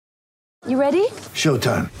You ready?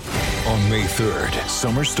 Showtime. On May 3rd,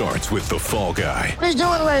 summer starts with The Fall Guy. Let's do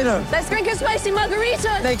it later. Let's drink a spicy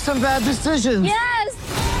margarita. Make some bad decisions.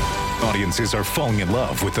 Yes! Audiences are falling in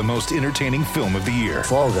love with the most entertaining film of the year.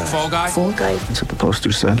 Fall Guy. Fall Guy? Fall guy. That's what the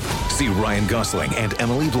poster said. See Ryan Gosling and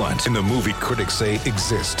Emily Blunt in the movie critics say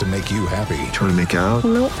exists to make you happy. Trying to make it out?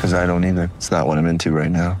 Nope. Because I don't either. It's not what I'm into right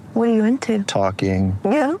now. What are you into? Talking.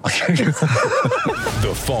 Yeah.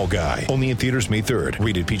 The Fall Guy. Only in theaters May 3rd.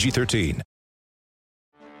 Rated PG-13.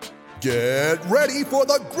 Get ready for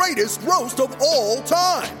the greatest roast of all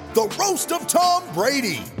time. The Roast of Tom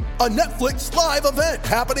Brady. A Netflix live event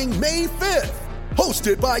happening May 5th.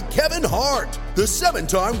 Hosted by Kevin Hart. The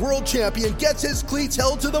 7-time world champion gets his cleats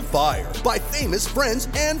held to the fire by famous friends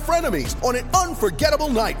and frenemies on an unforgettable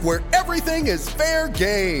night where everything is fair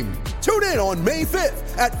game. Tune in on May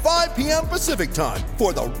 5th at 5 p.m. Pacific time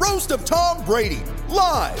for the Roast of Tom Brady.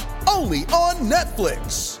 Live only on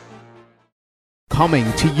Netflix.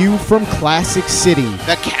 Coming to you from Classic City,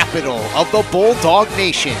 the capital of the Bulldog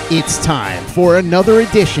Nation. It's time for another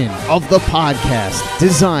edition of the podcast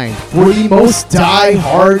designed for the most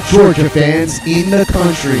die-hard Georgia fans in the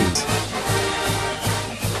country.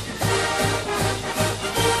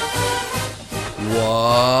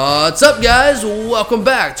 What's up, guys? Welcome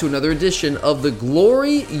back to another edition of the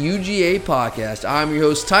Glory UGA podcast. I'm your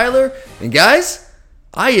host, Tyler, and guys,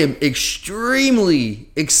 I am extremely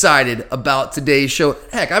excited about today's show.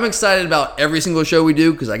 Heck, I'm excited about every single show we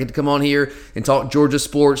do because I get to come on here and talk Georgia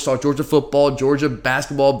sports, talk Georgia football, Georgia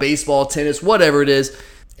basketball, baseball, tennis, whatever it is.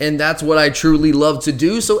 And that's what I truly love to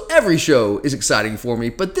do. So every show is exciting for me.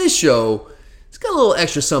 But this show, it's got a little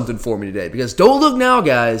extra something for me today because don't look now,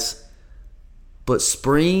 guys, but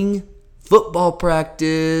spring football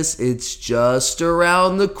practice, it's just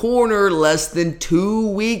around the corner, less than 2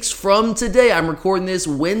 weeks from today. I'm recording this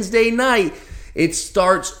Wednesday night. It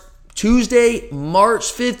starts Tuesday, March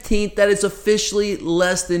 15th. That is officially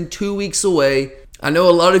less than 2 weeks away. I know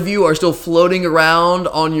a lot of you are still floating around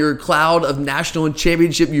on your cloud of national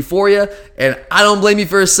championship euphoria, and I don't blame you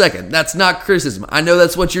for a second. That's not criticism. I know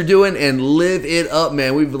that's what you're doing, and live it up,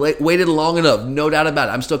 man. We've waited long enough, no doubt about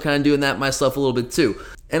it. I'm still kind of doing that myself a little bit too.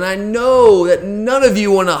 And I know that none of you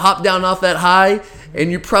want to hop down off that high, and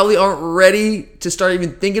you probably aren't ready to start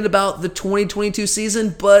even thinking about the 2022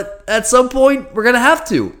 season, but at some point, we're going to have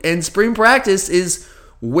to. And spring practice is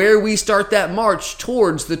where we start that march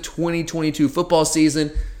towards the 2022 football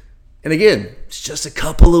season. And again, it's just a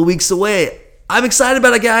couple of weeks away. I'm excited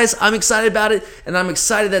about it, guys. I'm excited about it, and I'm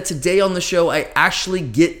excited that today on the show, I actually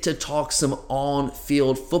get to talk some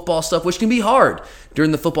on-field football stuff, which can be hard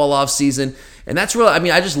during the football off season. And that's really,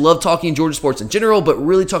 I just love talking Georgia sports in general, but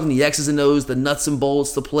really talking the X's and O's, the nuts and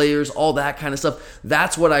bolts, the players, all that kind of stuff.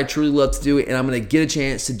 That's what I truly love to do, and I'm going to get a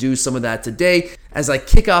chance to do some of that today as I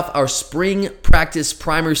kick off our spring practice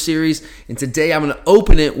primer series. And today I'm going to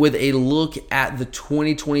open it with a look at the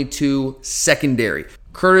 2022 secondary.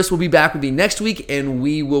 Curtis will be back with me next week, and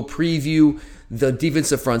we will preview the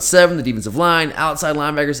defensive front seven, the defensive line, outside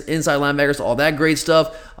linebackers, inside linebackers, all that great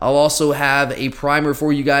stuff. I'll also have a primer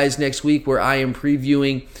for you guys next week where I am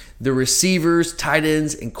previewing the receivers, tight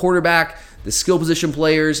ends, and quarterback, the skill position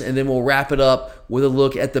players, and then we'll wrap it up with a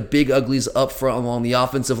look at the big uglies up front along the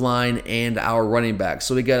offensive line and our running backs.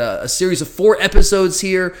 So we got a series of 4 episodes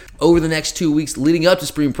here over the next 2 weeks leading up to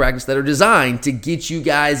spring practice that are designed to get you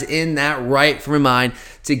guys in that right frame of mind,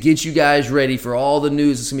 to get you guys ready for all the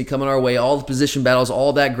news that's going to be coming our way, all the position battles,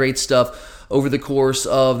 all that great stuff over the course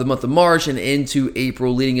of the month of March and into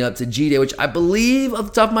April leading up to G-Day, which I believe off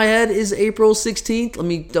the top of my head is April 16th. Let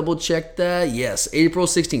me double check that. Yes, April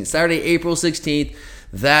 16th. Saturday, April 16th.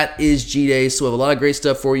 That is G-Day. So we have a lot of great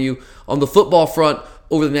stuff for you on the football front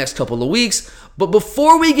over the next couple of weeks. But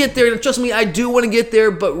before we get there, and trust me, I do want to get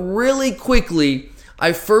there, but really quickly,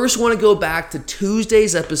 I first want to go back to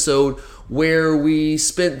Tuesday's episode where we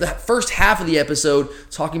spent the first half of the episode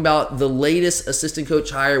talking about the latest assistant coach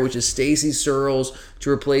hire, which is Stacy Searles to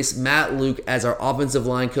replace Matt Luke as our offensive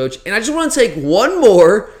line coach. And I just want to take one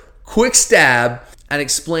more quick stab at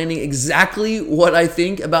explaining exactly what I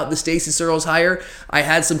think about the Stacy Searles hire. I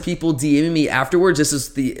had some people DMing me afterwards. This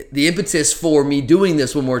is the impetus for me doing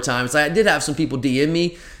this one more time. So I did have some people DM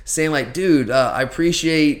me saying like, dude, I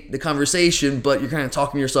appreciate the conversation, but you're kind of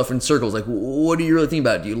talking yourself in circles. Like, what do you really think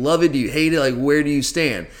about it? Do you love it? Do you hate it? Like, where do you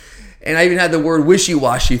stand? And I even had the word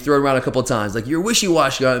wishy-washy thrown around a couple of times. Like, you're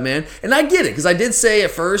wishy-washy on it, man. And I get it, because I did say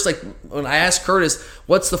at first, like, when I asked Curtis,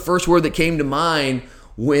 what's the first word that came to mind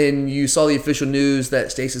when you saw the official news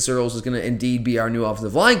that Stacy Searles was going to indeed be our new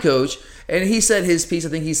offensive line coach. And he said his piece, I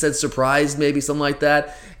think he said surprised, maybe something like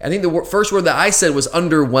that. I think the first word that I said was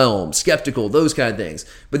underwhelmed, skeptical, those kind of things.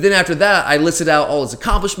 But then after that, I listed out all his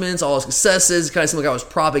accomplishments, all his successes. It kind of seemed like I was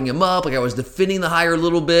propping him up, like I was defending the hire a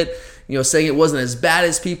little bit, saying it wasn't as bad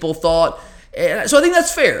as people thought. And so I think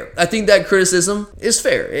that's fair. I think that criticism is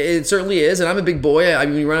fair. It certainly is. And I'm a big boy. I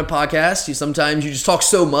mean, when you run a podcast, sometimes you just talk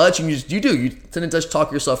so much, and you tend to just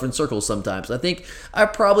talk yourself in circles sometimes. I think I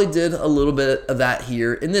probably did a little bit of that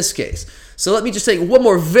here in this case. So let me just take one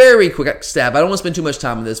more very quick stab. I don't want to spend too much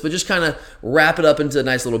time on this, but just kind of wrap it up into a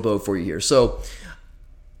nice little bow for you here. So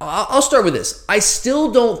I'll start with this. I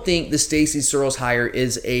still don't think the Stacy Searles hire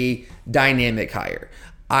is a dynamic hire.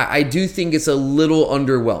 I do think it's a little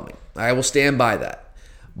underwhelming. I will stand by that.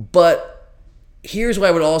 But here's what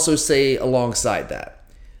I would also say alongside that.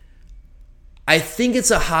 I think it's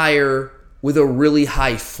a hire with a really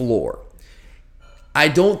high floor. I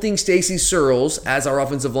don't think Stacy Searles, as our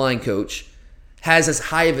offensive line coach, has as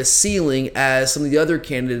high of a ceiling as some of the other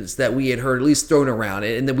candidates that we had heard, at least thrown around,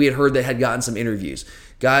 and that we had heard that had gotten some interviews.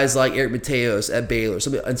 Guys like Eric Mateos at Baylor,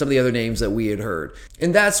 and some of the other names that we had heard.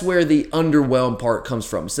 And that's where the underwhelmed part comes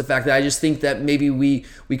from. It's the fact that I just think that maybe we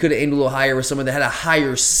could have aimed a little higher with someone that had a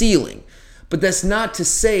higher ceiling. But that's not to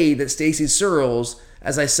say that Stacy Searles,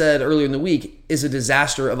 as I said earlier in the week, is a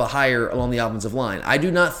disaster of a hire along the offensive line. I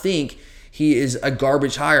do not think he is a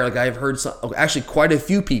garbage hire like I've heard actually quite a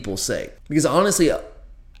few people say. Because honestly,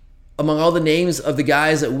 among all the names of the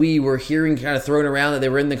guys that we were hearing kind of thrown around, that they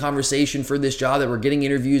were in the conversation for this job, that were getting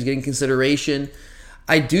interviews, getting consideration,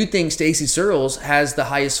 I do think Stacy Searles has the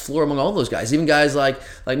highest floor among all those guys. Even guys like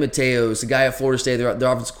Mateos, the guy at Florida State, their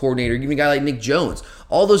offensive coordinator, even a guy like Nick Jones.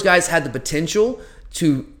 All those guys had the potential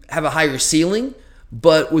to have a higher ceiling,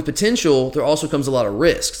 but with potential, there also comes a lot of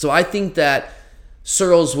risk. So I think that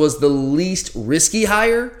Searles was the least risky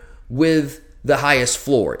hire with the highest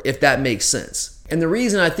floor, if that makes sense. And the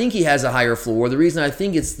reason I think he has a higher floor, the reason I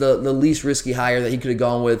think it's the least risky hire that he could have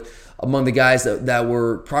gone with among the guys that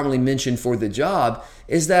were prominently mentioned for the job,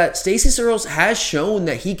 is that Stacy Searles has shown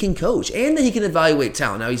that he can coach and that he can evaluate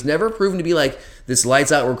talent. Now, he's never proven to be like this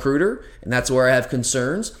lights-out recruiter, and that's where I have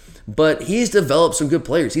concerns. But he's developed some good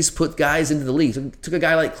players. He's put guys into the league. Took a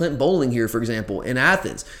guy like Clint Bowling here, for example, in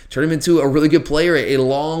Athens. Turned him into a really good player, a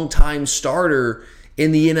long-time starter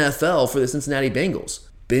in the NFL for the Cincinnati Bengals.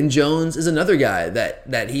 Ben Jones is another guy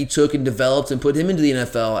that he took and developed and put him into the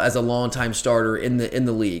NFL as a longtime starter in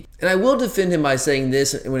the league. And I will defend him by saying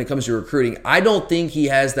this when it comes to recruiting. I don't think he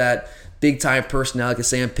has that big-time personality like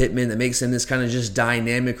Sam Pittman that makes him this kind of just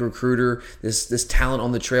dynamic recruiter, this talent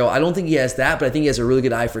on the trail. I don't think he has that, but I think he has a really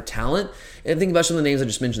good eye for talent. And think about some of the names I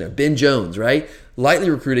just mentioned there. Ben Jones, right? Lightly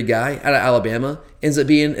recruited guy out of Alabama, ends up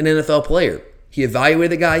being an NFL player. He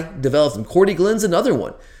evaluated the guy, developed him. Cordy Glenn's another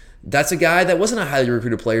one. That's a guy that wasn't a highly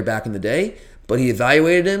recruited player back in the day, but he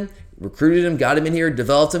evaluated him, recruited him, got him in here,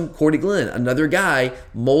 developed him. Cordy Glenn, another guy,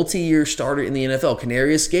 multi-year starter in the NFL.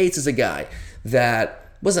 Canarius Gates is a guy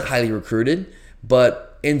that wasn't highly recruited,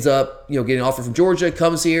 but ends up getting an offer from Georgia,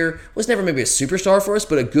 comes here, was never maybe a superstar for us,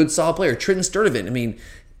 but a good solid player. Trenton Sturdivant, I mean,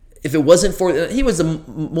 if it wasn't for, he was a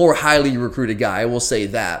more highly recruited guy, I will say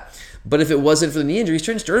that. But if it wasn't for the knee injuries,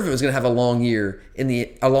 Trenton Sturdivant was going to have a long career in the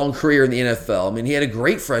NFL. I mean, he had a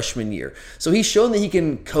great freshman year. So he's shown that he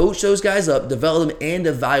can coach those guys up, develop them, and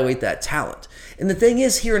evaluate that talent. And the thing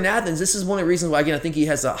is, here in Athens, this is one of the reasons why, again, I think he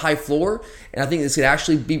has a high floor, and I think this could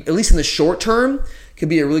actually be, at least in the short term, could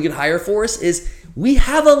be a really good hire for us, is we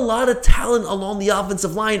have a lot of talent along the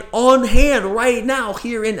offensive line on hand right now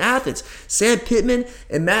here in Athens. Sam Pittman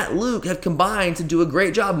and Matt Luke have combined to do a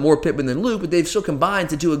great job. More Pittman than Luke, but they've still combined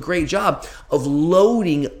to do a great job of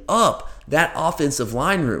loading up that offensive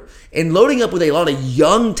line room and loading up with a lot of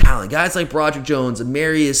young talent. Guys like Broderick Jones,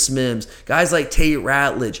 Amarius Mims, guys like Tate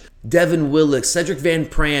Ratledge, Devin Willicks, Cedric Van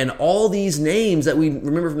Pran, all these names that we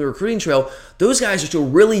remember from the recruiting trail, those guys are still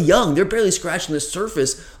really young. They're barely scratching the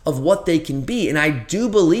surface of what they can be. And I do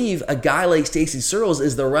believe a guy like Stacy Searles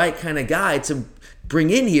is the right kind of guy to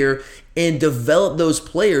bring in here and develop those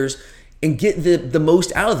players and get the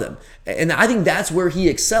most out of them. And I think that's where he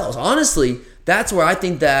excels. Honestly, that's where I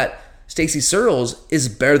think that Stacy Searles is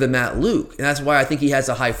better than Matt Luke, and that's why I think he has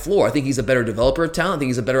a high floor. I think he's a better developer of talent. I think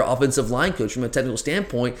he's a better offensive line coach from a technical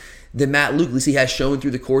standpoint than Matt Luke, at least he has shown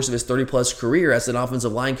through the course of his 30-plus career as an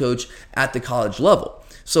offensive line coach at the college level.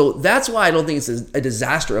 So that's why I don't think it's a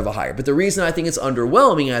disaster of a hire. But the reason I think it's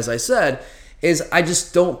underwhelming, as I said, is I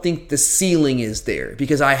just don't think the ceiling is there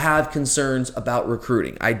because I have concerns about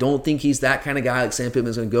recruiting. I don't think he's that kind of guy like Sam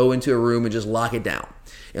Pittman is going to go into a room and just lock it down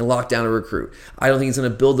and lock down a recruit. I don't think he's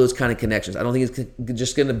going to build those kind of connections. I don't think he's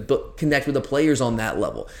just going to connect with the players on that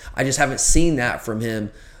level. I just haven't seen that from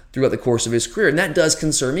him throughout the course of his career. And that does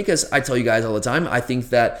concern me because I tell you guys all the time, I think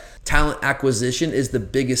that talent acquisition is the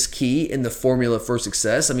biggest key in the formula for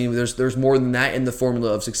success. I mean, there's more than that in the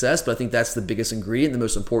formula of success, but I think that's the biggest ingredient, the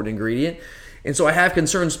most important ingredient. And so I have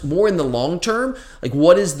concerns more in the long term. Like,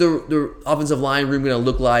 what is the offensive line room going to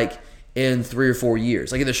look like in 3 or 4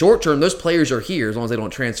 years? Like, in the short term, those players are here as long as they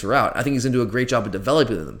don't transfer out. I think he's going to do a great job of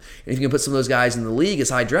developing them. And if you can put some of those guys in the league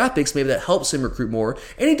as high draft picks, maybe that helps him recruit more.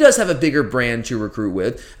 And he does have a bigger brand to recruit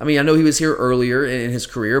with. I mean, I know he was here earlier in his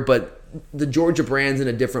career, but the Georgia brand's in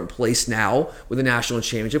a different place now with the national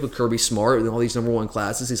championship, with Kirby Smart, and all these number one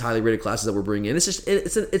classes, these highly rated classes that we're bringing in. It's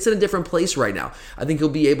in a different place right now. I think he'll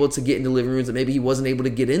be able to get into living rooms that maybe he wasn't able to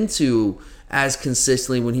get into as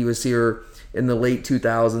consistently when he was here in the late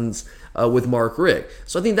 2000s with Mark Richt.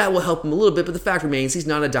 So I think that will help him a little bit, but the fact remains he's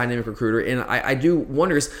not a dynamic recruiter, and I do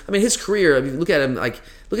wonder, I mean, his career, I mean, look at him, like,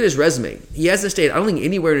 look at his resume. He hasn't stayed, I don't think,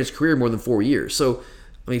 anywhere in his career more than 4 years. So,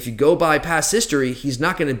 I mean, if you go by past history, he's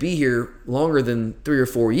not going to be here longer than 3 or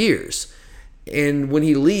 4 years. And when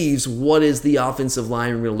he leaves, what is the offensive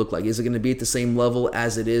line going to look like? Is it going to be at the same level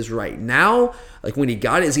as it is right now? Like, when he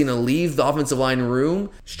got it, is he going to leave the offensive line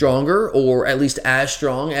room stronger, or at least as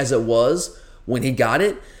strong as it was when he got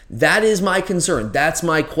it? That is my concern. That's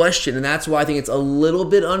my question, and that's why I think it's a little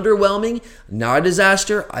bit underwhelming. Not a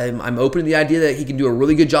disaster. I'm open to the idea that he can do a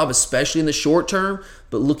really good job, especially in the short term,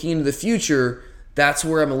 but looking into the future, that's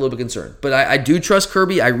where I'm a little bit concerned. But I do trust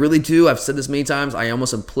Kirby. I really do. I've said this many times. I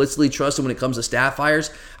almost implicitly trust him when it comes to staff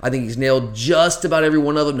hires. I think he's nailed just about every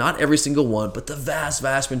one of them. Not every single one, but the vast,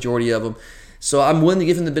 vast majority of them. So I'm willing to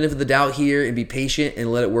give him the benefit of the doubt here and be patient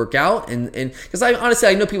and let it work out. And because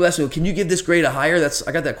I know people ask me, can you give this grade a higher?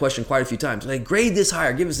 I got that question quite a few times. Like, grade this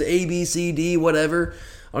higher. Give us an A, B, C, D, whatever.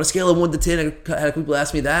 On a scale of 1 to 10, I had people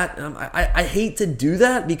ask me that. And I hate to do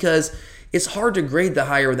that because it's hard to grade the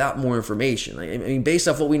higher without more information. I mean, based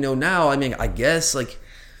off what we know now, I mean, I guess like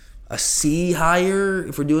a C higher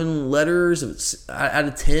if we're doing letters, if it's out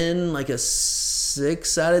of 10, like a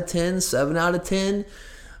 6 out of 10, 7 out of 10.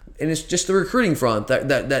 And it's just the recruiting front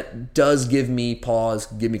that does give me pause,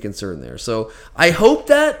 give me concern there. So I hope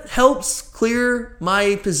that helps clear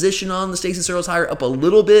my position on the Stacey Searles hire up a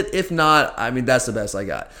little bit. If not, I mean, that's the best I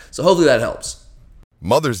got. So hopefully that helps.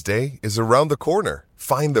 Mother's Day is around the corner.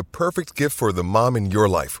 Find the perfect gift for the mom in your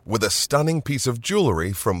life with a stunning piece of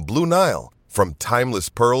jewelry from Blue Nile. From timeless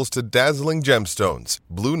pearls to dazzling gemstones,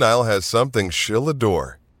 Blue Nile has something she'll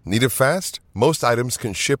adore. Need it fast? Most items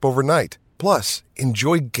can ship overnight. Plus,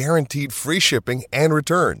 enjoy guaranteed free shipping and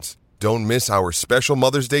returns. Don't miss our special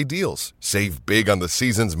Mother's Day deals. Save big on the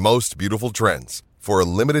season's most beautiful trends. For a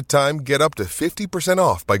limited time, get up to 50%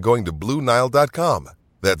 off by going to BlueNile.com.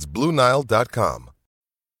 That's BlueNile.com.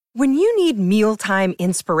 When you need mealtime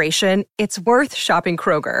inspiration, it's worth shopping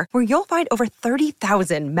Kroger, where you'll find over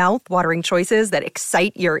 30,000 mouth-watering choices that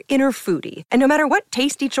excite your inner foodie. And no matter what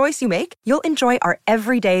tasty choice you make, you'll enjoy our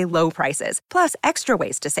everyday low prices, plus extra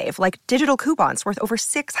ways to save, like digital coupons worth over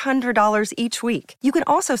 $600 each week. You can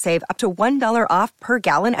also save up to $1 off per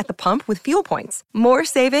gallon at the pump with fuel points. More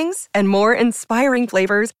savings and more inspiring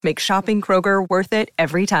flavors make shopping Kroger worth it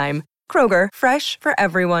every time. Kroger, fresh for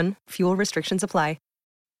everyone. Fuel restrictions apply.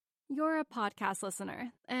 You're a podcast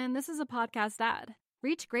listener, and this is a podcast ad.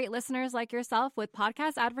 Reach great listeners like yourself with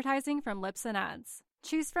podcast advertising from Libsyn Ads.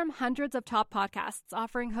 Choose from hundreds of top podcasts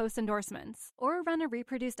offering host endorsements, or run a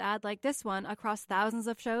reproduced ad like this one across thousands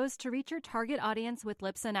of shows to reach your target audience with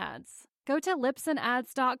Libsyn Ads. Go to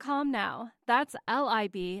libsynads.com now. That's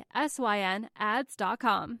LIBSYN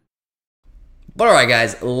ads.com. But all right,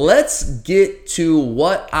 guys, let's get to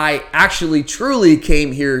what I actually truly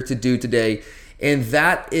came here to do today. And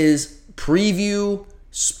that is preview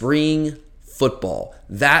spring football.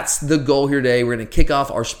 That's the goal here today. We're going to kick off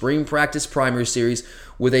our spring practice primary series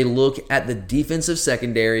with a look at the defensive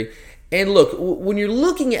secondary. And look, when you're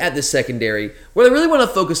looking at the secondary, what I really want to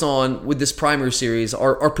focus on with this primary series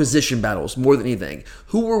are position battles more than anything.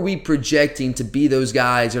 Who are we projecting to be those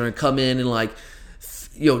guys that are going to come in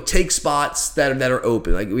and take spots that are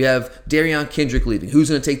open? Like, we have Darion Kendrick leaving. Who's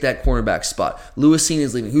going to take that cornerback spot? Lewis Cine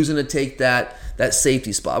is leaving. Who's going to take that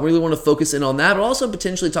safety spot? I really want to focus in on that, but also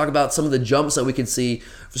potentially talk about some of the jumps that we can see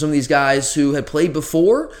for some of these guys who had played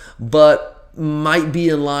before, but might be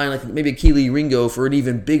in line, like maybe Kelee Ringo, for an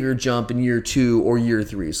even bigger jump in year 2 or year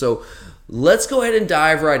 3. So let's go ahead and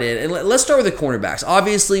dive right in. And let's start with the cornerbacks.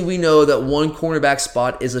 Obviously, we know that one cornerback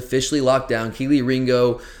spot is officially locked down. Kelee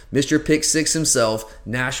Ringo, Mr. Pick Six himself,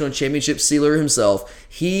 national championship sealer himself,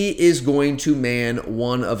 he is going to man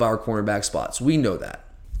one of our cornerback spots. We know that.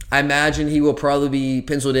 I imagine he will probably be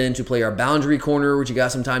penciled in to play our boundary corner, which he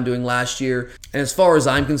got some time doing last year. And as far as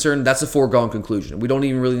I'm concerned, that's a foregone conclusion. We don't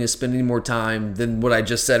even really need to spend any more time than what I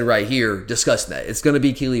just said right here discussing that. It's going to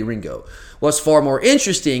be Kelee Ringo. What's far more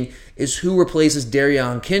interesting is who replaces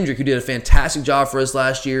Derion Kendrick, who did a fantastic job for us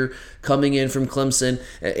last year, coming in from Clemson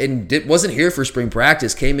and wasn't here for spring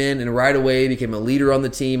practice. Came in and right away became a leader on the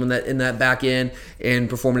team in that back end and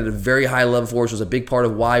performed at a very high level for us. Was a big part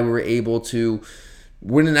of why we were able to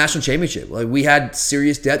win a national championship. Like, we had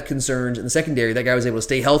serious depth concerns in the secondary. That guy was able to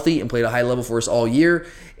stay healthy and play at a high level for us all year.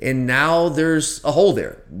 And now there's a hole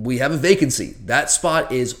there. We have a vacancy. That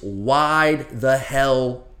spot is wide the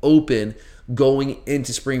hell open going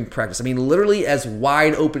into spring practice. I mean, literally as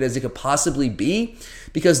wide open as it could possibly be,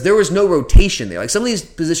 because there was no rotation there. Like, some of these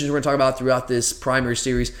positions we're going to talk about throughout this primary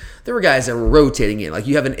series, there were guys that were rotating in. Like,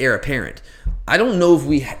 you have an heir apparent. I don't know if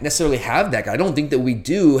we necessarily have that guy. I don't think that we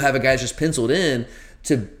do have a guy just penciled in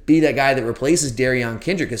to be that guy that replaces Derion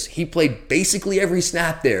Kendrick, because he played basically every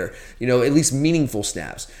snap there, at least meaningful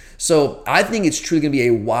snaps. So I think it's truly going to be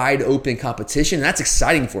a wide open competition. And that's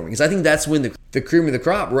exciting for me, because I think that's when the cream of the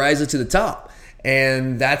crop rises to the top.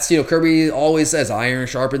 And that's, Kirby always says iron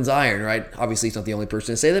sharpens iron, right? Obviously, he's not the only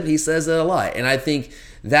person to say that, but he says that a lot. And I think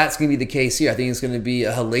that's going to be the case here. I think it's going to be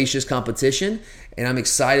a hellacious competition, and I'm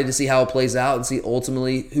excited to see how it plays out and see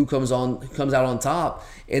ultimately who comes out on top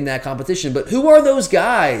in that competition. But who are those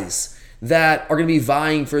guys that are going to be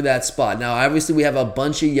vying for that spot? Now, obviously, we have a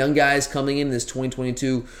bunch of young guys coming in this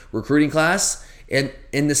 2022 recruiting class and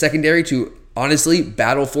in the secondary to honestly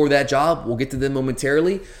battle for that job. We'll get to them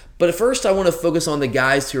momentarily. But at first, I want to focus on the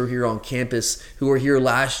guys who are here on campus, who were here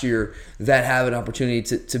last year, that have an opportunity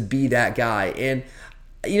to be that guy. And,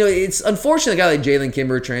 it's unfortunate a guy like Jalen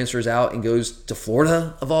Kimber transfers out and goes to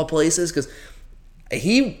Florida, of all places, because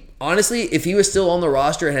he, honestly, if he was still on the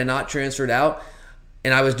roster and had not transferred out,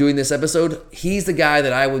 and I was doing this episode, he's the guy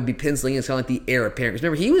that I would be penciling as kind of like the heir apparent. Because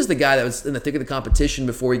remember, he was the guy that was in the thick of the competition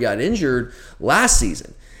before he got injured last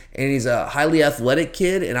season. And he's a highly athletic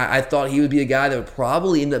kid, and I thought he would be a guy that would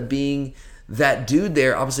probably end up being that dude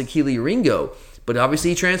there, opposite Kelee Ringo. But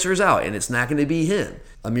obviously he transfers out, and it's not going to be him.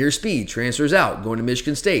 Amir Speed transfers out, going to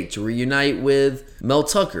Michigan State to reunite with Mel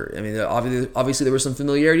Tucker. I mean, obviously there was some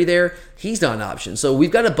familiarity there. He's not an option. So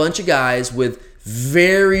we've got a bunch of guys with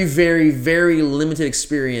very, very, very limited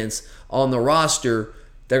experience on the roster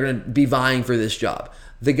that are going to be vying for this job.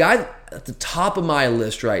 The guy at the top of my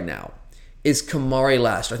list right now is Kamari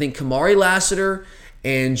Lassiter. I think Kamari Lassiter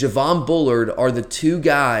and Javon Bullard are the two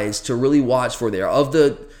guys to really watch for there. Of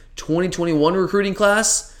the 2021 recruiting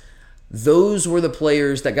class, those were the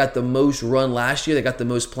players that got the most run last year, that got the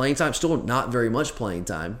most playing time. Still not very much playing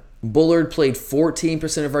time. Bullard played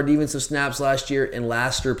 14% of our defensive snaps last year, and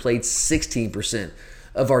Lassiter played 16%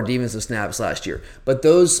 of our defensive snaps last year. But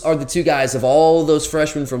those are the two guys of all those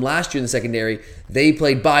freshmen from last year in the secondary. They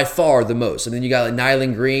played by far the most. And then you got like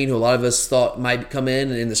Nyland Green, who a lot of us thought might come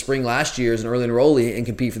in the spring last year as an early enrollee and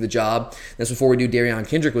compete for the job. That's before we knew Derion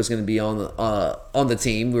Kendrick was going to be on the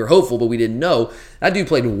team. We were hopeful, but we didn't know. That dude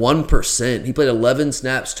played 1%. He played 11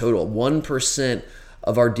 snaps total, 1%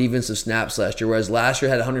 of our defensive snaps last year, whereas last year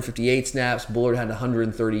had 158 snaps, Bullard had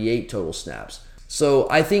 138 total snaps. So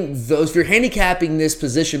I think those, if you're handicapping this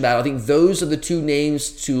position battle, I think those are the two names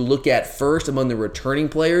to look at first among the returning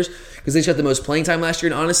players, because they just had the most playing time last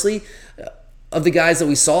year. And honestly, of the guys that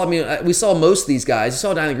we saw, I mean, we saw most of these guys. We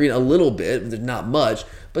saw Nyland Green a little bit, not much,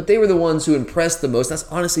 but they were the ones who impressed the most. That's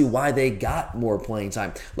honestly why they got more playing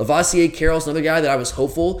time. Lavoisier Carroll's another guy that I was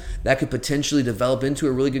hopeful that could potentially develop into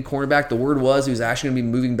a really good cornerback. The word was he was actually going to be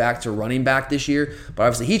moving back to running back this year, but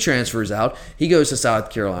obviously he transfers out. He goes to South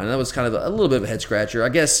Carolina. That was kind of a little bit of a head scratcher. I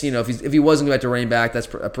guess, if he wasn't going back to running back, that's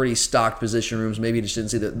a pretty stocked position rooms. Maybe he just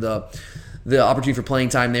didn't see the opportunity for playing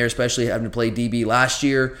time there, especially having to play DB last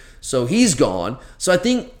year. So he's gone. So I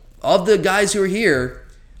think of the guys who are here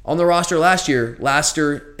on the roster last year,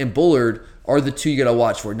 Lassiter and Bullard are the two you got to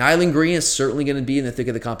watch for. Nyland Green is certainly going to be in the thick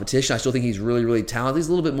of the competition. I still think he's really, really talented. He's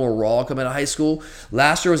a little bit more raw coming out of high school.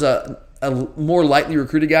 Lassiter was a more lightly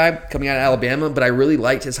recruited guy coming out of Alabama, but I really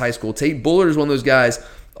liked his high school tape. Bullard is one of those guys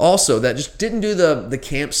also that just didn't do the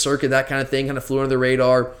camp circuit, that kind of thing, kind of flew under the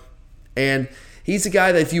radar. And he's a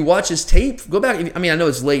guy that if you watch his tape, go back. I mean, I know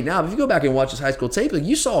it's late now, but if you go back and watch his high school tape, like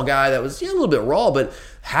you saw a guy that was a little bit raw, but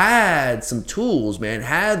had some tools, man,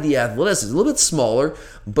 had the athleticism. A little bit smaller,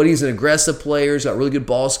 but he's an aggressive player. He's got really good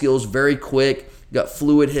ball skills, very quick, You got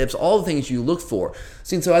fluid hips, all the things you look for.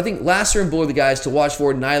 So I think Lassiter and Bull are the guys to watch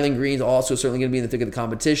for. Nyland Green's also certainly going to be in the thick of the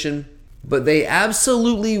competition. But they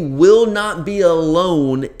absolutely will not be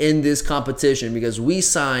alone in this competition because we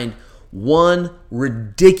signed one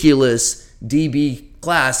ridiculous DB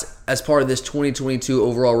class as part of this 2022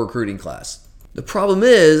 overall recruiting class. The problem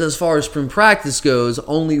is, as far as spring practice goes,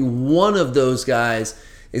 only one of those guys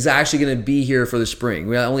is actually going to be here for the spring.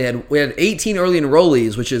 We had 18 early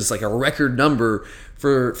enrollees, which is like a record number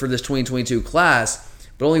for this 2022 class,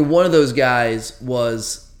 but only one of those guys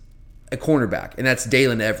was a cornerback, and that's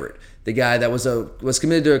Dalen Everett, the guy that was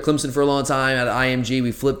committed to Clemson for a long time at IMG.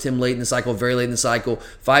 We flipped him late in the cycle, very late in the cycle.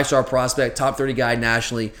 5-star prospect, top 30 guy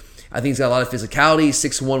nationally. I think he's got a lot of physicality,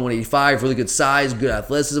 6'1", 185, really good size, good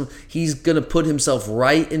athleticism. He's going to put himself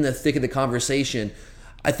right in the thick of the conversation,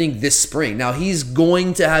 I think, this spring. Now, he's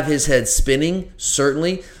going to have his head spinning,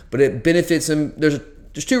 certainly, but it benefits him. There's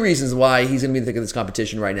two reasons why he's going to be in the thick of this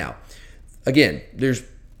competition right now. Again, there's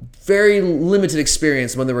very limited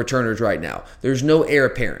experience among the returners right now. There's no heir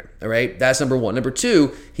apparent, all right? That's number one. Number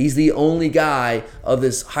two, he's the only guy of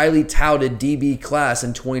this highly touted DB class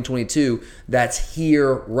in 2022 that's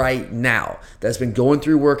here right now, that's been going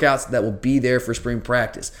through workouts, that will be there for spring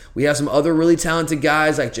practice. We have some other really talented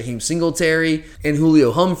guys like Jaheim Singletary and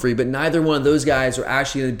Julio Humphrey, but neither one of those guys are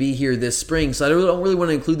actually going to be here this spring, so I don't really want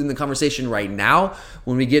to include them in the conversation right now.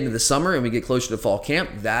 When we get into the summer and we get closer to fall camp,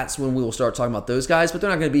 that's when we will start talking about those guys, but they're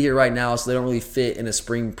not going to be here right now, so they don't really fit in a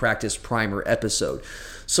spring practice primer episode.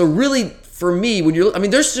 So really, for me,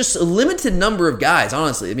 there's just a limited number of guys,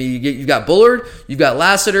 honestly. I mean, you've got Bullard, you've got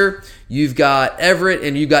Lassiter, you've got Everett,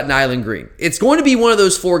 and you've got Nyland Green. It's going to be one of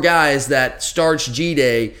those four guys that starts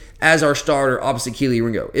G-Day as our starter opposite Kelee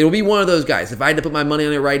Ringo. It'll be one of those guys. If I had to put my money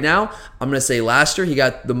on it right now, I'm going to say Lassiter. He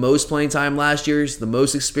got the most playing time last year. He's the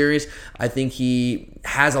most experienced. I think he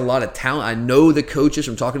has a lot of talent. I know the coaches,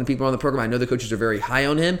 from talking to people on the program, I know the coaches are very high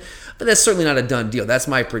on him, but that's certainly not a done deal. That's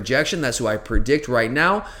my projection. That's who I predict right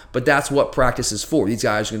now, but that's what practice is for. These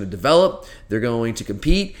guys are going to develop. They're going to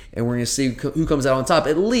compete, and we're going to see who comes out on top,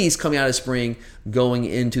 at least coming out of spring, going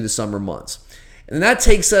into the summer months. And that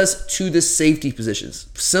takes us to the safety positions.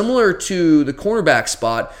 Similar to the cornerback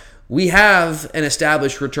spot, we have an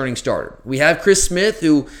established returning starter. We have Chris Smith,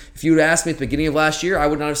 who, if you would ask me at the beginning of last year, I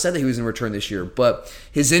would not have said that he was in return this year. But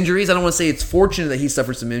his injuries, I don't want to say it's fortunate that he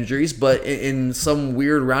suffered some injuries, but in some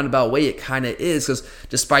weird roundabout way, it kind of is, because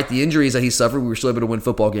despite the injuries that he suffered, we were still able to win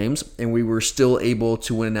football games, and we were still able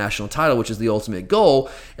to win a national title, which is the ultimate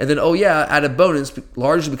goal. And then, add a bonus,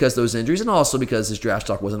 largely because of those injuries, and also because his draft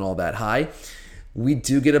stock wasn't all that high. We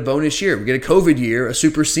do get a bonus year. We get a COVID year, a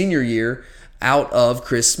super senior year out of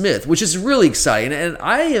Chris Smith, which is really exciting. And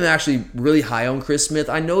I am actually really high on Chris Smith.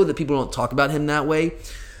 I know that people don't talk about him that way,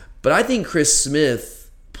 but I think Chris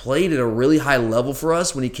Smith played at a really high level for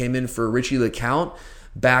us when he came in for Richie LeCounte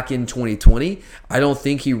back in 2020. I don't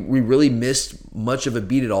think we really missed much of a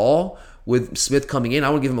beat at all with Smith coming in. I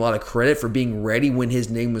want to give him a lot of credit for being ready when his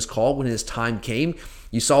name was called, when his time came.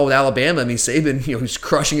 You saw with Alabama, Saban, he's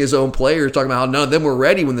crushing his own players, talking about how none of them were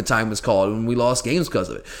ready when the time was called, and we lost games because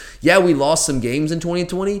of it. Yeah, we lost some games in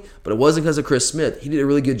 2020, but it wasn't because of Chris Smith. He did a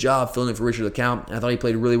really good job filling in for Richard LeCounte, and I thought he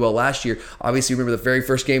played really well last year. Obviously, remember the very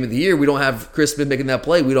first game of the year, we don't have Chris Smith making that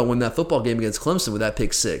play. We don't win that football game against Clemson with that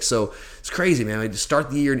pick six. So it's crazy, man. To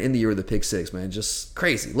start the year and end the year with a pick six, man. Just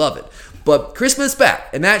crazy. Love it. But Chris Smith's back,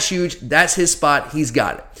 and that's huge. That's his spot. He's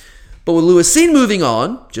got it. But with Lewis Cine moving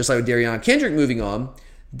on, just like with Darion Kendrick moving on,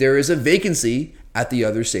 there is a vacancy at the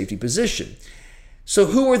other safety position. So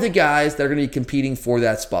who are the guys that are going to be competing for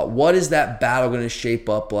that spot? What is that battle going to shape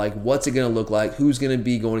up like? What's it going to look like? Who's going to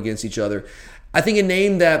be going against each other? I think a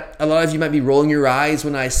name that a lot of you might be rolling your eyes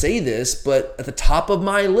when I say this, but at the top of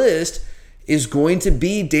my list is going to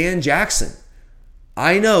be Dan Jackson.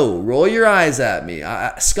 I know, roll your eyes at me.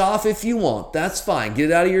 Scoff if you want. That's fine. Get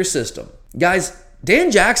it out of your system. Guys, Dan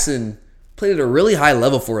Jackson played at a really high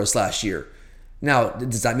level for us last year. Now,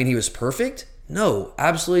 does that mean he was perfect? No,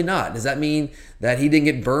 absolutely not. Does that mean that he didn't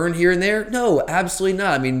get burned here and there? No, absolutely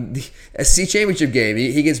not. The SEC championship game,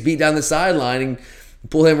 he gets beat down the sideline and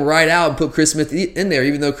pull him right out and put Chris Smith in there,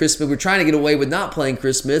 even though Chris Smith, we're trying to get away with not playing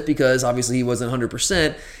Chris Smith because obviously he wasn't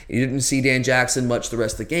 100%. You didn't see Dan Jackson much the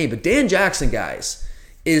rest of the game. But Dan Jackson, guys,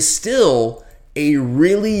 is still a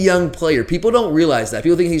really young player. People don't realize that.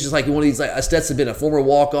 People think he's just like one of these, like a Stetson Bennett, a former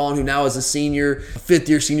walk-on who now is a senior, a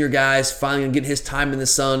fifth-year senior guy, is finally going to get his time in the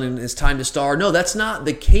sun and his time to star. No, that's not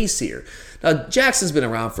the case here. Now, Jackson's been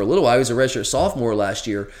around for a little while. He was a redshirt sophomore last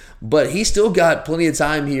year, but he still got plenty of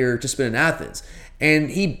time here to spend in Athens.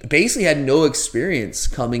 And he basically had no experience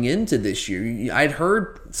coming into this year. I'd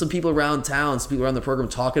heard some people around town, some people around the program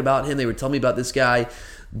talking about him. They would tell me about this guy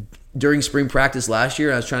during spring practice last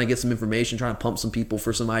year. I was trying to get some information, trying to pump some people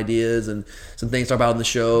for some ideas and some things to talk about on the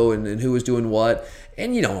show and who was doing what.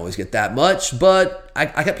 And you don't always get that much, but I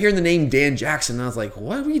kept hearing the name Dan Jackson, and I was like,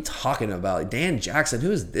 what are you talking about? Dan Jackson,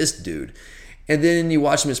 who is this dude? And then you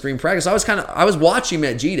watch him at spring practice. I was watching him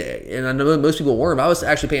at G-Day, and I know most people weren't, but I was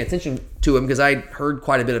actually paying attention to him because I heard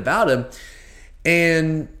quite a bit about him.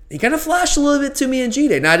 And he kind of flashed a little bit to me in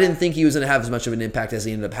G-Day. Now, I didn't think he was going to have as much of an impact as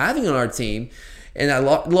he ended up having on our team, and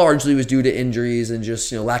that largely was due to injuries and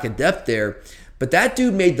just lack of depth there. But that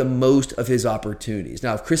dude made the most of his opportunities.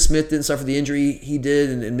 Now, if Chris Smith didn't suffer the injury he did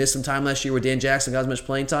and missed some time last year where Dan Jackson got as much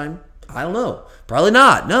playing time, I don't know. Probably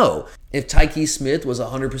not, no. If Tyke Smith was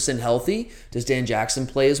 100% healthy, does Dan Jackson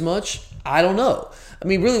play as much? I don't know. I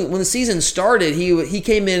mean, really, when the season started, he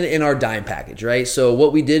came in our dime package, right? So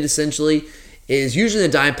what we did essentially is usually in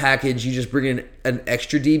the dime package, you just bring in an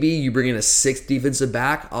extra DB. You bring in a sixth defensive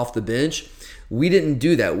back off the bench. We didn't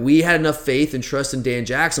do that. We had enough faith and trust in Dan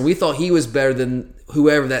Jackson. We thought he was better than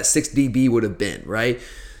whoever that sixth DB would have been, right?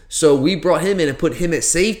 So we brought him in and put him at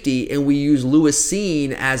safety, and we used Lewis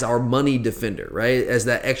Cine as our money defender, right? As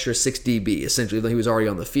that extra 6 DB, essentially, though he was already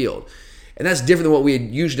on the field. And that's different than what we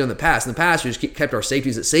had usually done in the past. In the past, we just kept our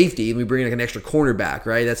safeties at safety, and we bring in like an extra cornerback,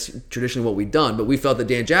 right? That's traditionally what we've done. But we felt that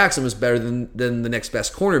Dan Jackson was better than the next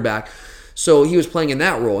best cornerback. So he was playing in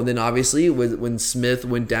that role. And then obviously when Smith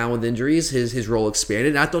went down with injuries, his role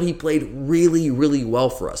expanded. And I thought he played really, really well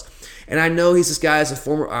for us. And I know he's this guy as a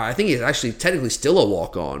former, I think he's actually technically still a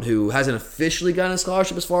walk-on who hasn't officially gotten a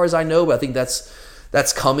scholarship as far as I know, but I think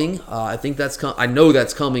that's coming. I know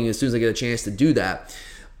that's coming as soon as I get a chance to do that.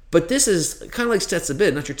 But this is kind of like Stetson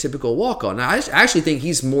Bennett, not your typical walk-on. Now, I actually think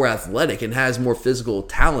he's more athletic and has more physical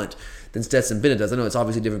talent than Stetson Bennett does. I know it's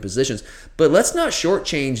obviously different positions, but let's not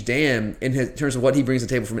shortchange Dan in terms of what he brings to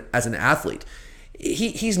the table as an athlete.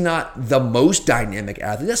 He's not the most dynamic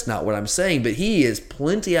athlete. That's not what I'm saying, but he is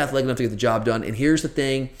plenty athletic enough to get the job done. And here's the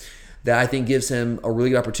thing that I think gives him a really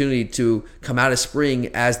good opportunity to come out of spring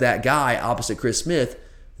as that guy opposite Chris Smith.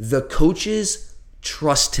 The coaches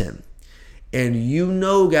trust him. And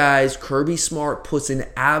guys, Kirby Smart puts an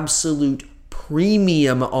absolute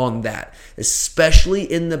premium on that, especially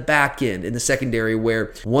in the back end, in the secondary,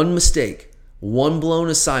 where one mistake, one blown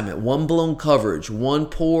assignment, one blown coverage, one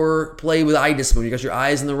poor play with eye discipline, you got your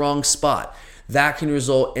eyes in the wrong spot, that can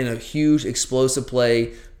result in a huge explosive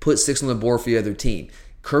play, put 6 on the board for the other team.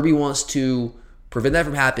 Kirby wants to prevent that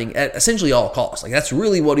from happening at essentially all costs. Like, that's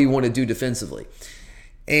really what he wanted to do defensively.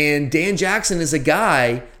 And Dan Jackson is a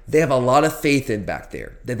guy they have a lot of faith in back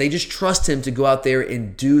there, that they just trust him to go out there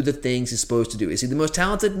and do the things he's supposed to do. Is he the most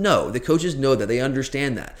talented? No. The coaches know that. They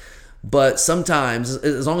understand that. But sometimes,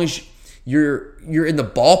 as long as you're in the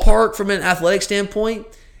ballpark from an athletic standpoint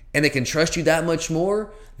and they can trust you that much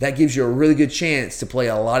more, that gives you a really good chance to play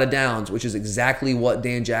a lot of downs, which is exactly what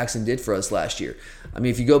Dan Jackson did for us last year. I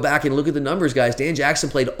mean, if you go back and look at the numbers, guys, Dan Jackson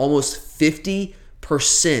played almost 50%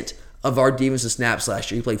 of our defensive snaps last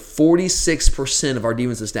year. He played 46% of our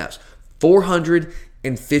defensive snaps,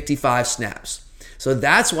 455 snaps. So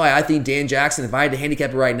that's why I think Dan Jackson, if I had to handicap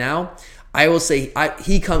it right now, I will say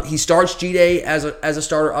he starts G-Day as a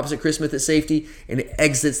starter opposite Chris Smith at safety and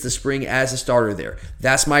exits the spring as a starter there.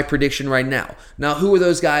 That's my prediction right now. Now, who are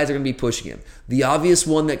those guys that are going to be pushing him? The obvious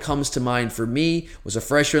one that comes to mind for me was a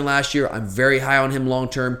freshman last year. I'm very high on him long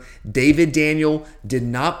term. David Daniel did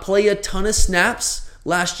not play a ton of snaps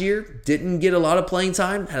last year, didn't get a lot of playing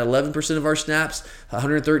time, had 11% of our snaps,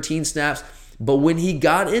 113 snaps. But when he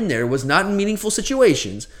got in there, it was not in meaningful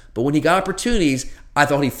situations, but when he got opportunities, I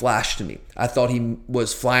thought he flashed to me. I thought he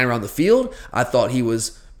was flying around the field. I thought he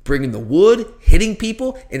was bringing the wood, hitting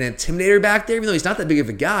people, an intimidator back there. Even though he's not that big of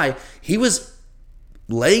a guy, he was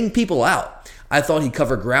laying people out. I thought he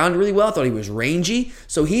covered ground really well. I thought he was rangy.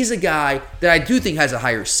 So he's a guy that I do think has a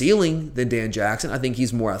higher ceiling than Dan Jackson. I think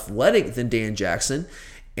he's more athletic than Dan Jackson.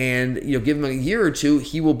 And, give him a year or two,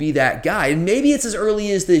 he will be that guy. And maybe it's as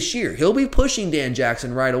early as this year. He'll be pushing Dan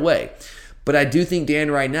Jackson right away. But I do think Dan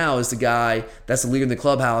right now is the guy that's the leader in the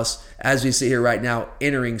clubhouse as we sit here right now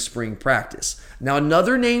entering spring practice. Now,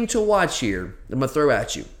 another name to watch here, I'm going to throw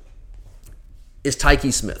at you, is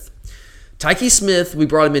Tyke Smith. Tyke Smith, we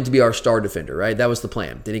brought him in to be our star defender, right? That was the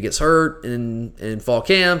plan. Then he gets hurt in fall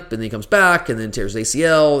camp, and then he comes back, and then tears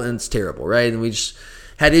ACL, and it's terrible, right? And we just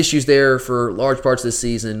had issues there for large parts of the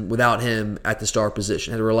season without him at the star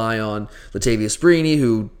position. Had to rely on Latavius Brini,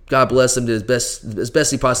 who, God bless him, did as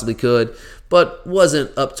best he possibly could, but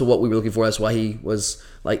wasn't up to what we were looking for. That's why he was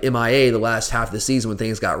like MIA the last half of the season when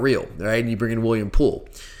things got real, right? And you bring in William Poole.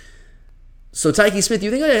 So Tyke Smith,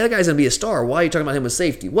 you think, oh yeah, that guy's going to be a star. Why are you talking about him with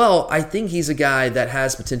safety? Well, I think he's a guy that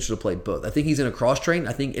has potential to play both. I think he's going to cross-train,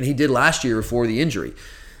 and he did last year before the injury.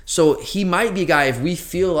 So he might be a guy, if we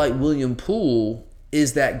feel like William Poole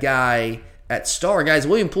is that guy at star. Guys,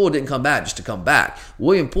 William Poole didn't come back just to come back.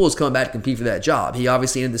 William Poole is coming back to compete for that job. He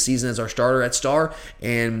obviously ended the season as our starter at star,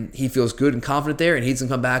 and he feels good and confident there, and he's going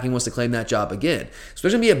to come back and wants to claim that job again. So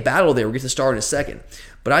there's going to be a battle there. We'll get to star in a second.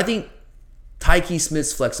 But I think Tyke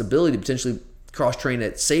Smith's flexibility to potentially cross-train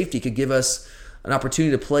at safety could give us an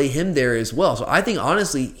opportunity to play him there as well. So I think,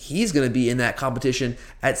 honestly, he's going to be in that competition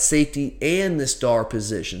at safety and the star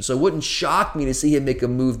position. So it wouldn't shock me to see him make a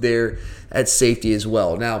move there at safety as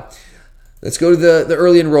well. Now, let's go to the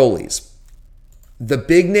early enrollees. The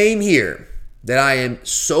big name here that I am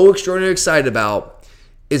so extraordinarily excited about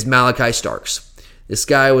is Malachi Starks. This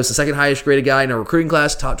guy was the second highest graded guy in our recruiting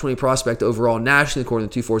class, top 20 prospect overall nationally, according to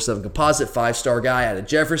the 247 composite, 5-star guy out of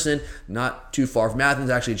Jefferson, not too far from Athens,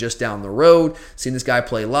 actually just down the road. Seen this guy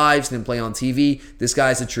play live, seen him play on TV. This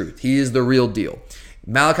guy's the truth. He is the real deal.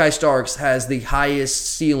 Malachi Starks has the highest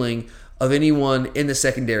ceiling of anyone in the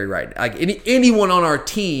secondary right now. Like anyone on our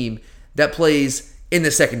team that plays in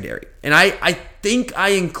the secondary. And I think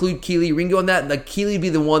I include Kelee Ringo in that. Like Kelee would be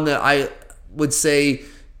the one that I would say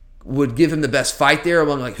would give him the best fight there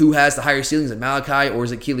among like who has the higher ceilings, at Malachi or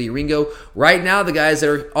is it Kelee Ringo? Right now, the guys that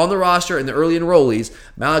are on the roster and the early enrollees,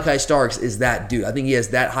 Malachi Starks is that dude. I think he has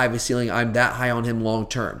that high of a ceiling. I'm that high on him long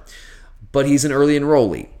term. But he's an early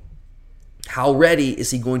enrollee. How ready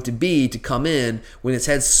is he going to be to come in when his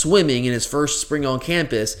head's swimming in his first spring on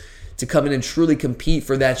campus to come in and truly compete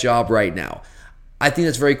for that job right now? I think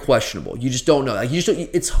that's very questionable. You just don't know. Like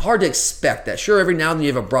it's hard to expect that. Sure, every now and then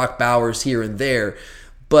you have a Brock Bowers here and there,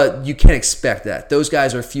 but you can't expect that. Those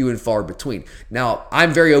guys are few and far between. Now,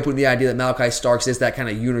 I'm very open to the idea that Malachi Starks is that kind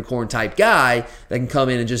of unicorn type guy that can come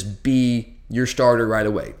in and just be your starter right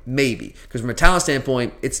away. Maybe. Because from a talent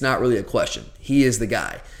standpoint, it's not really a question. He is the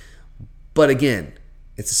guy. But again,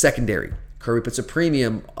 it's a secondary. Kirby puts a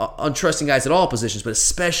premium on trusting guys at all positions, but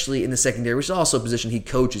especially in the secondary, which is also a position he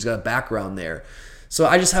coaches. He's got a background there. So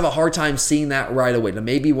I just have a hard time seeing that right away. Now,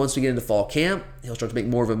 maybe once we get into fall camp, he'll start to make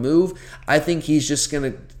more of a move. I think he's just going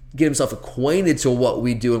to get himself acquainted to what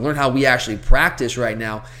we do and learn how we actually practice right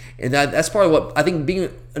now. And that's part of what I think being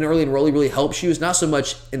an early enrollee really helps you. Is not so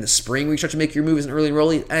much in the spring where you start to make your move as an early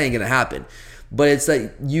enrollee. That ain't going to happen. But it's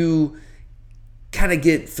that you kind of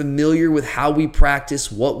get familiar with how we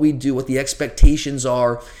practice, what we do, what the expectations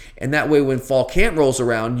are. And that way, when fall camp rolls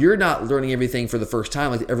around, you're not learning everything for the first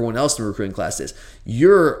time like everyone else in the recruiting class is.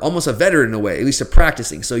 You're almost a veteran in a way, at least of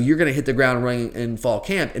practicing. So you're going to hit the ground running in fall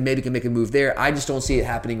camp and maybe can make a move there. I just don't see it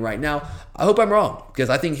happening right now. I hope I'm wrong because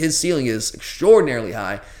I think his ceiling is extraordinarily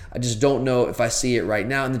high. I just don't know if I see it right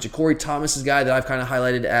now. And the Ja'Cory Thomas is a guy that I've kind of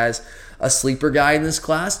highlighted as a sleeper guy in this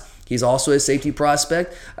class. He's also a safety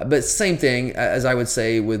prospect, but same thing as I would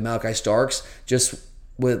say with Malachi Starks, just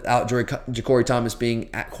without Ja'Cory Thomas being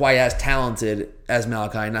quite as talented as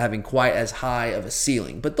Malachi and not having quite as high of a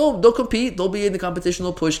ceiling. But they'll compete. They'll be in the competition.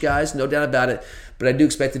 They'll push guys, no doubt about it. But I do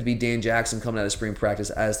expect it to be Dan Jackson coming out of spring practice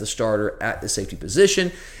as the starter at the safety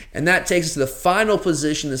position. And that takes us to the final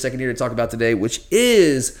position in the secondary to talk about today, which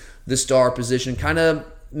is the star position. Kind of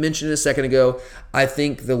mentioned a second ago, I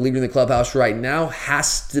think the leader in the clubhouse right now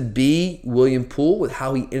has to be William Poole with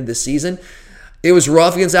how he ended the season. It was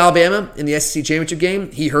rough against Alabama in the SEC championship game.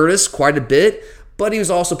 He hurt us quite a bit, but he was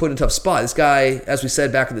also put in a tough spot. This guy, as we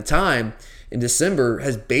said back at the time in December,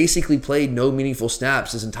 has basically played no meaningful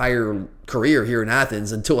snaps his entire career here in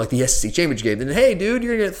Athens until like the SEC championship game. Then, hey, dude,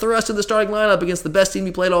 you're going to get thrust in the starting lineup against the best team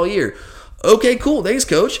you played all year. Okay, cool. Thanks,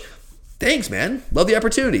 coach. Thanks, man. Love the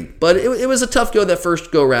opportunity. But it was a tough go that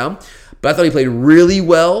first go-round. But I thought he played really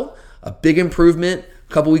well. A big improvement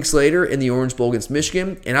a couple weeks later in the Orange Bowl against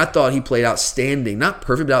Michigan. And I thought he played outstanding. Not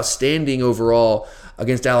perfect, but outstanding overall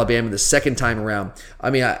against Alabama the second time around.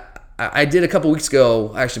 I mean, I did a couple weeks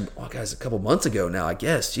ago, actually, a couple months ago now, I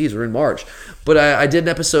guess. Jeez, we're in March. But I did an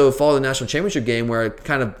episode following the national championship game where I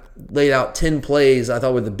kind of laid out 10 plays I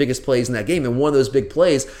thought were the biggest plays in that game. And one of those big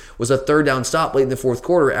plays was a third down stop late in the fourth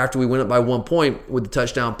quarter after we went up by 1 point with the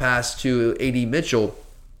touchdown pass to A.D. Mitchell.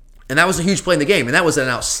 And that was a huge play in the game. And that was an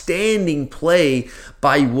outstanding play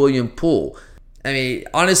by William Poole. I mean,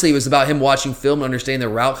 honestly, it was about him watching film and understanding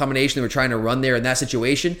the route combination they were trying to run there in that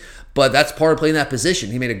situation. But that's part of playing that position.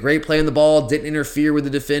 He made a great play on the ball, didn't interfere with the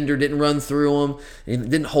defender, didn't run through him,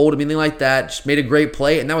 didn't hold him, anything like that. Just made a great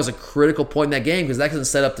play, and that was a critical point in that game because that can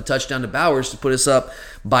set up the touchdown to Bowers to put us up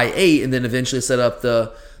by 8 and then eventually set up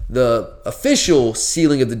the official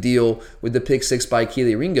sealing of the deal with the pick 6 by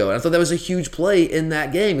Kelee Ringo. And I thought that was a huge play in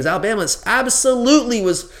that game because Alabama absolutely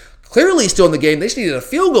was clearly still in the game. They just needed a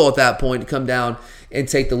field goal at that point to come down and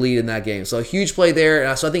take the lead in that game. So a huge play there.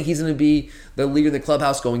 And so I think he's going to be the leader in the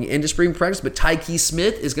clubhouse going into spring practice. But Tyke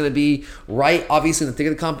Smith is going to be right, obviously, in the thick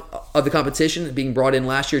of the competition, being brought in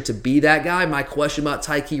last year to be that guy. My question about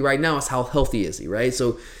Tyke right now is how healthy is he, right?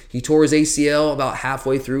 So he tore his ACL about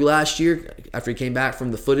halfway through last year after he came back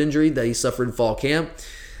from the foot injury that he suffered in fall camp.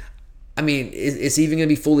 I mean, is he even going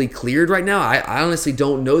to be fully cleared right now? I honestly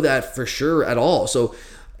don't know that for sure at all. So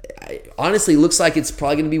honestly, looks like it's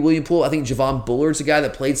probably going to be William Poole. I think Javon Bullard's a guy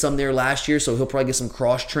that played some there last year, so he'll probably get some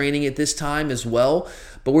cross-training at this time as well.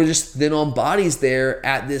 But we're just thin on bodies there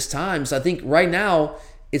at this time. So I think right now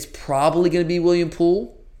it's probably going to be William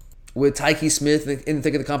Poole with Tyke Smith in the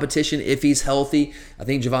thick of the competition if he's healthy. I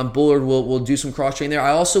think Javon Bullard will do some cross-training there.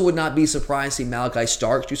 I also would not be surprised to see Malachi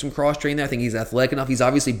Starks do some cross-training there. I think he's athletic enough. He's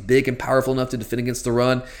obviously big and powerful enough to defend against the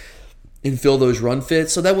run and fill those run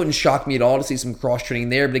fits. So that wouldn't shock me at all to see some cross-training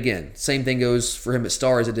there. But again, same thing goes for him at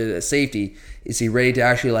star as it did at safety. Is he ready to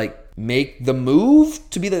actually make the move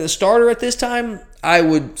to be the starter at this time? I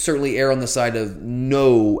would certainly err on the side of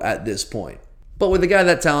no at this point. But with a guy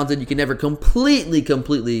that talented, you can never completely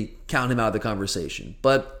count him out of the conversation.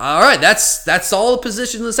 But all right, that's all the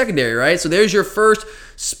positions in the secondary, right? So there's your first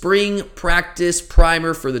spring practice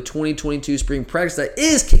primer for the 2022 spring practice that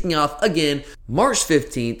is kicking off again March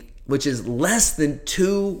 15th. Which is less than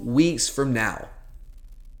 2 weeks from now.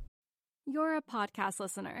 You're a podcast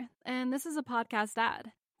listener, and this is a podcast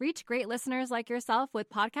ad. Reach great listeners like yourself with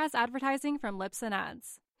podcast advertising from Libsyn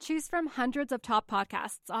Ads. Choose from hundreds of top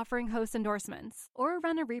podcasts offering host endorsements, or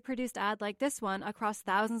run a reproduced ad like this one across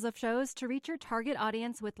thousands of shows to reach your target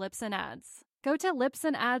audience with Libsyn Ads. Go to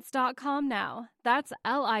libsynads.com now. That's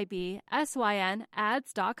LIBSYN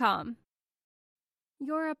ads.com.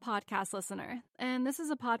 You're a podcast listener, and this is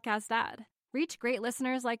a podcast ad. Reach great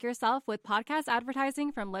listeners like yourself with podcast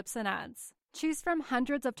advertising from Libsyn Ads. Choose from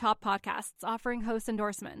hundreds of top podcasts offering host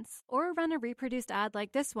endorsements, or run a reproduced ad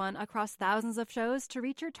like this one across thousands of shows to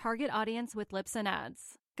reach your target audience with Libsyn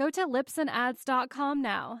Ads. Go to libsynads.com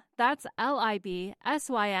now. That's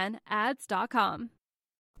LIBSYN ads.com.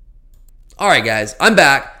 All right, guys, I'm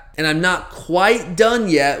back. And I'm not quite done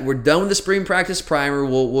yet. We're done with the spring practice primer.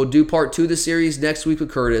 We'll do part 2 of the series next week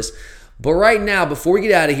with Curtis. But right now, before we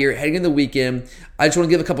get out of here, heading into the weekend, I just want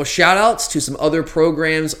to give a couple shout outs to some other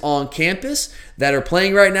programs on campus that are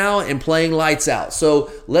playing right now and playing lights out.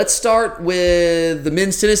 So let's start with the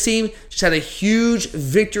men's tennis team. Just had a huge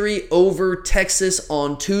victory over Texas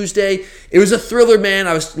on Tuesday. It was a thriller, man.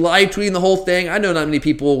 I was live tweeting the whole thing. I know not many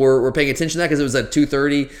people were paying attention to that because it was at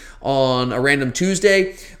 2:30 on a random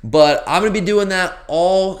Tuesday. But I'm going to be doing that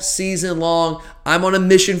all season long. I'm on a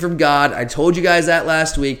mission from God. I told you guys that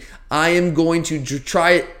last week. I am going to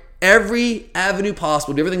try every avenue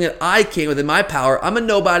possible, do everything that I can within my power. I'm a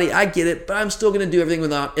nobody, I get it, but I'm still going to do everything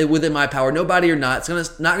within my power, nobody or not.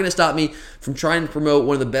 It's not going to stop me from trying to promote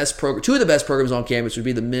two of the best programs on campus, would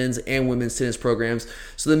be the men's and women's tennis programs.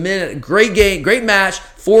 So the men, great game, great match,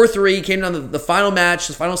 4-3, came down to the final match,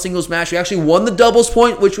 the final singles match. We actually won the doubles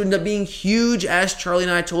point, which would end up being huge, as Charlie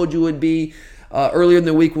and I told you would be. Earlier in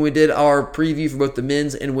the week when we did our preview for both the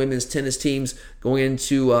men's and women's tennis teams going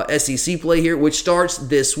into SEC play here, which starts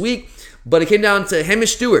this week. But it came down to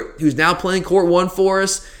Hamish Stewart, who's now playing court 1 for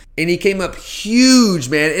us, and he came up huge,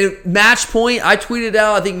 man. Match point, I tweeted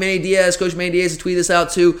out, I think Coach Manny Diaz tweeted this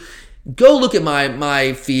out too. Go look at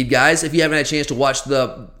my feed, guys, if you haven't had a chance to watch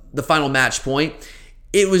the final match point.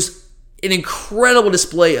 It was an incredible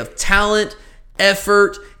display of talent,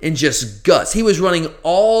 effort, and just guts. He was running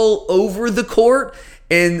all over the court,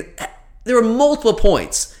 and there were multiple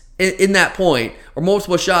points in that point, or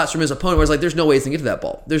multiple shots from his opponent where it's like, there's no way he's going to get to that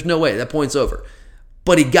ball. There's no way. That point's over.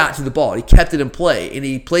 But he got to the ball. He kept it in play, and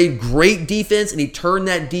he played great defense, and he turned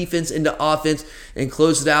that defense into offense and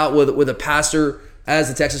closed it out with a passer as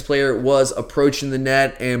the Texas player was approaching the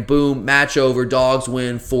net, and boom, match over, Dogs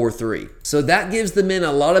win 4-3. So that gives the men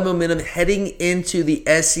a lot of momentum heading into the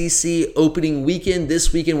SEC opening weekend.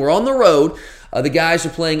 This weekend, we're on the road. The guys are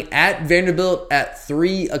playing at Vanderbilt at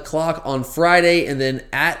 3 o'clock on Friday, and then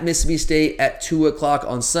at Mississippi State at 2 o'clock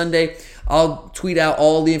on Sunday. I'll tweet out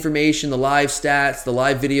all the information, the live stats, the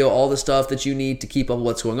live video, all the stuff that you need to keep up with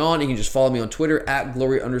what's going on. You can just follow me on Twitter at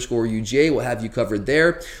glory_UGA. We'll have you covered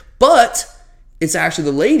there. But it's actually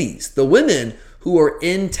the ladies, the women, who are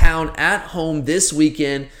in town at home this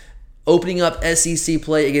weekend, opening up SEC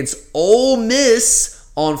play against Ole Miss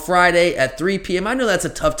on Friday at 3 p.m. I know that's a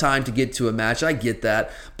tough time to get to a match. I get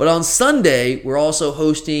that. But on Sunday, we're also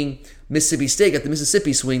hosting Mississippi State. Got the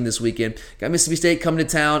Mississippi swing this weekend. Got Mississippi State coming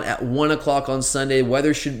to town at 1 o'clock on Sunday.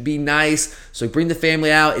 Weather should be nice, so bring the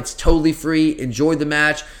family out. It's totally free. Enjoy the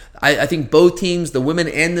match. I think both teams, the women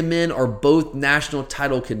and the men, are both national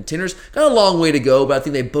title contenders. Got a long way to go, but I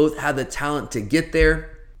think they both have the talent to get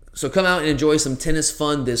there. So come out and enjoy some tennis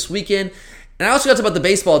fun this weekend. And I also got to talk about the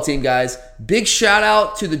baseball team, guys. Big shout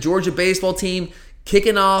out to the Georgia baseball team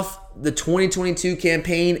kicking off the 2022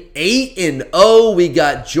 campaign 8-0. We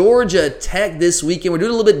got Georgia Tech this weekend. We're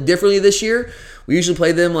doing a little bit differently this year. We usually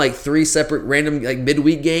play them like 3 separate random like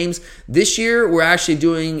midweek games. This year, we're actually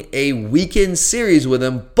doing a weekend series with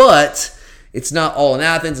them, but it's not all in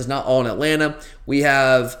Athens. It's not all in Atlanta. We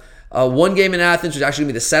have one game in Athens, which is actually going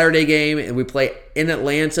to be the Saturday game, and we play in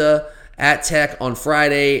Atlanta at Tech on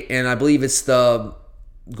Friday, and I believe it's the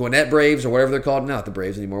Gwinnett Braves or whatever they're called. Not the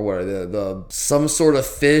Braves anymore. What are the some sort of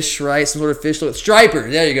fish, right? Some sort of fish.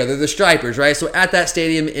 Stripers. There you go. They're the Stripers, right? So at that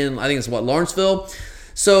stadium in, I think it's Lawrenceville.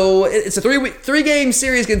 So it's a 3-game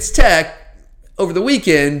series against Tech over the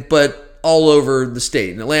weekend, but all over the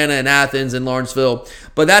state, in Atlanta and Athens and Lawrenceville.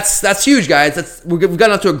 But that's huge, guys. We've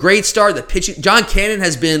gotten off to a great start. The pitching, John Cannon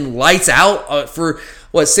has been lights out for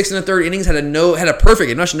 6 1/3 innings. Had a perfect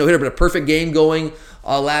game, not a no-hitter, but a perfect game going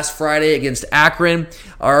last Friday against Akron.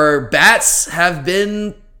 Our bats have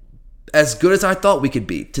been as good as I thought we could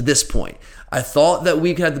be to this point. I thought that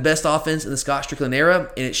we could have the best offense in the Scott Strickland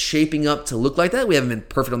era, and it's shaping up to look like that. We haven't been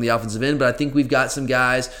perfect on the offensive end, but I think we've got some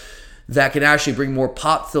guys that can actually bring more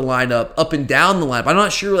pop to the lineup, up and down the lineup. I'm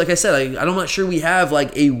not sure, like I said, I'm not sure we have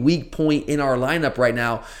like a weak point in our lineup right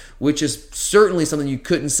now, which is certainly something you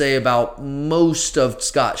couldn't say about most of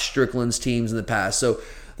Scott Strickland's teams in the past. So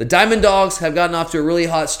the Diamond Dogs have gotten off to a really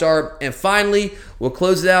hot start. And finally, we'll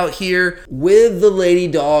close it out here with the Lady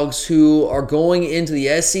Dogs, who are going into the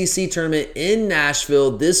SEC tournament in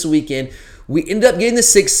Nashville this weekend. We ended up getting the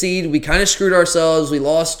 6th seed. We kind of screwed ourselves. We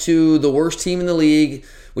lost to the worst team in the league,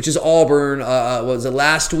 which is Auburn,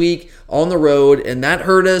 last week on the road, and that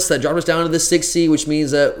hurt us. That dropped us down to the 6th seed, which means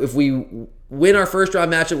that if we win our first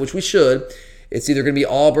round matchup, which we should, it's either going to be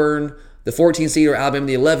Auburn, the 14th seed, or Alabama,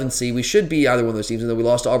 the 11th seed. We should be either one of those teams, and then we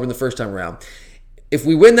lost to Auburn the first time around. If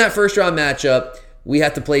we win that first round matchup, we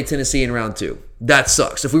have to play Tennessee in round 2. That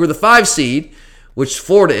sucks. If we were the 5 seed, which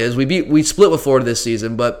Florida is, we split with Florida this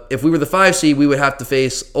season, but if we were the 5 seed, we would have to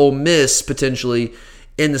face Ole Miss potentially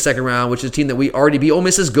in the second round, which is a team that we already beat. Ole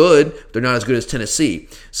Miss is good. They're not as good as Tennessee.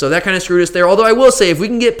 So that kind of screwed us there. Although I will say, if we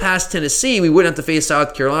can get past Tennessee, we wouldn't have to face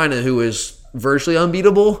South Carolina, who is virtually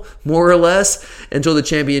unbeatable, more or less, until the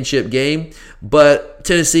championship game. But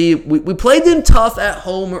Tennessee, we played them tough at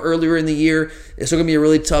home earlier in the year. It's still going to be a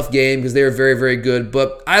really tough game because they're very, very good.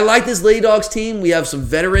 But I like this Lady Dogs team. We have some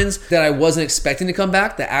veterans that I wasn't expecting to come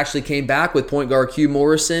back that actually came back with point guard Q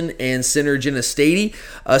Morrison and center Jenna Stady.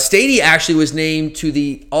 Stady actually was named to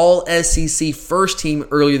the All-SEC first team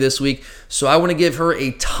earlier this week, so I want to give her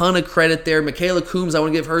a ton of credit there. Michaela Coombs, I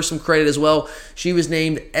want to give her some credit as well. She was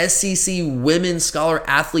named SEC Women's Scholar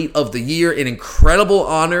Athlete of the Year, an incredible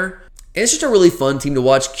honor. And it's just a really fun team to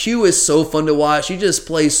watch. Q is so fun to watch. She just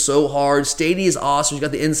plays so hard. Stady is awesome. She's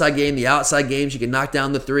got the inside game, the outside game. She can knock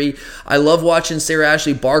down the 3. I love watching Sarah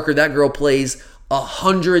Ashley Barker. That girl plays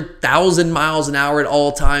 100,000 miles an hour at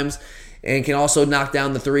all times and can also knock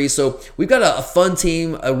down the 3. So we've got a fun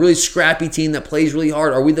team, a really scrappy team that plays really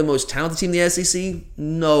hard. Are we the most talented team in the SEC?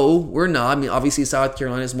 No, we're not. I mean, obviously South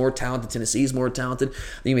Carolina is more talented. Tennessee is more talented. I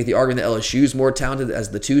think you make the argument that LSU is more talented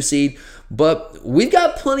as the 2 seed. But we've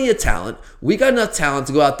got plenty of talent. We got enough talent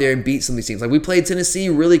to go out there and beat some of these teams. Like we played Tennessee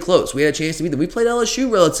really close. We had a chance to beat them. We played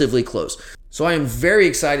LSU relatively close. So I am very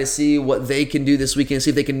excited to see what they can do this weekend,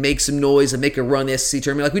 see if they can make some noise and make a run in the SEC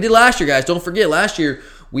tournament like we did last year, guys. Don't forget, last year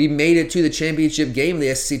we made it to the championship game of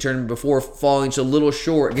the SEC tournament before falling just a little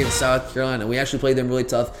short against South Carolina. We actually played them really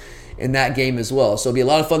tough in that game as well. So it'll be a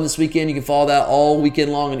lot of fun this weekend. You can follow that all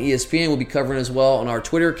weekend long on ESPN. We'll be covering as well on our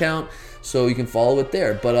Twitter account, so you can follow it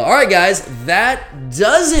there. But all right, guys, that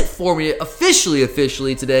does it for me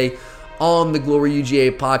officially today on the Glory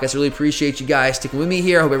UGA podcast. I really appreciate you guys sticking with me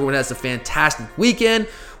here. I hope everyone has a fantastic weekend.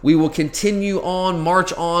 We will continue on,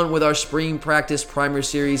 march on with our spring practice primer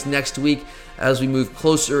series next week as we move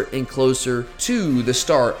closer and closer to the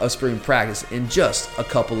start of spring practice in just a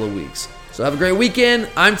couple of weeks. So So have a great weekend.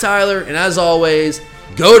 I'm Tyler, and as always,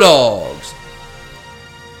 go Dogs!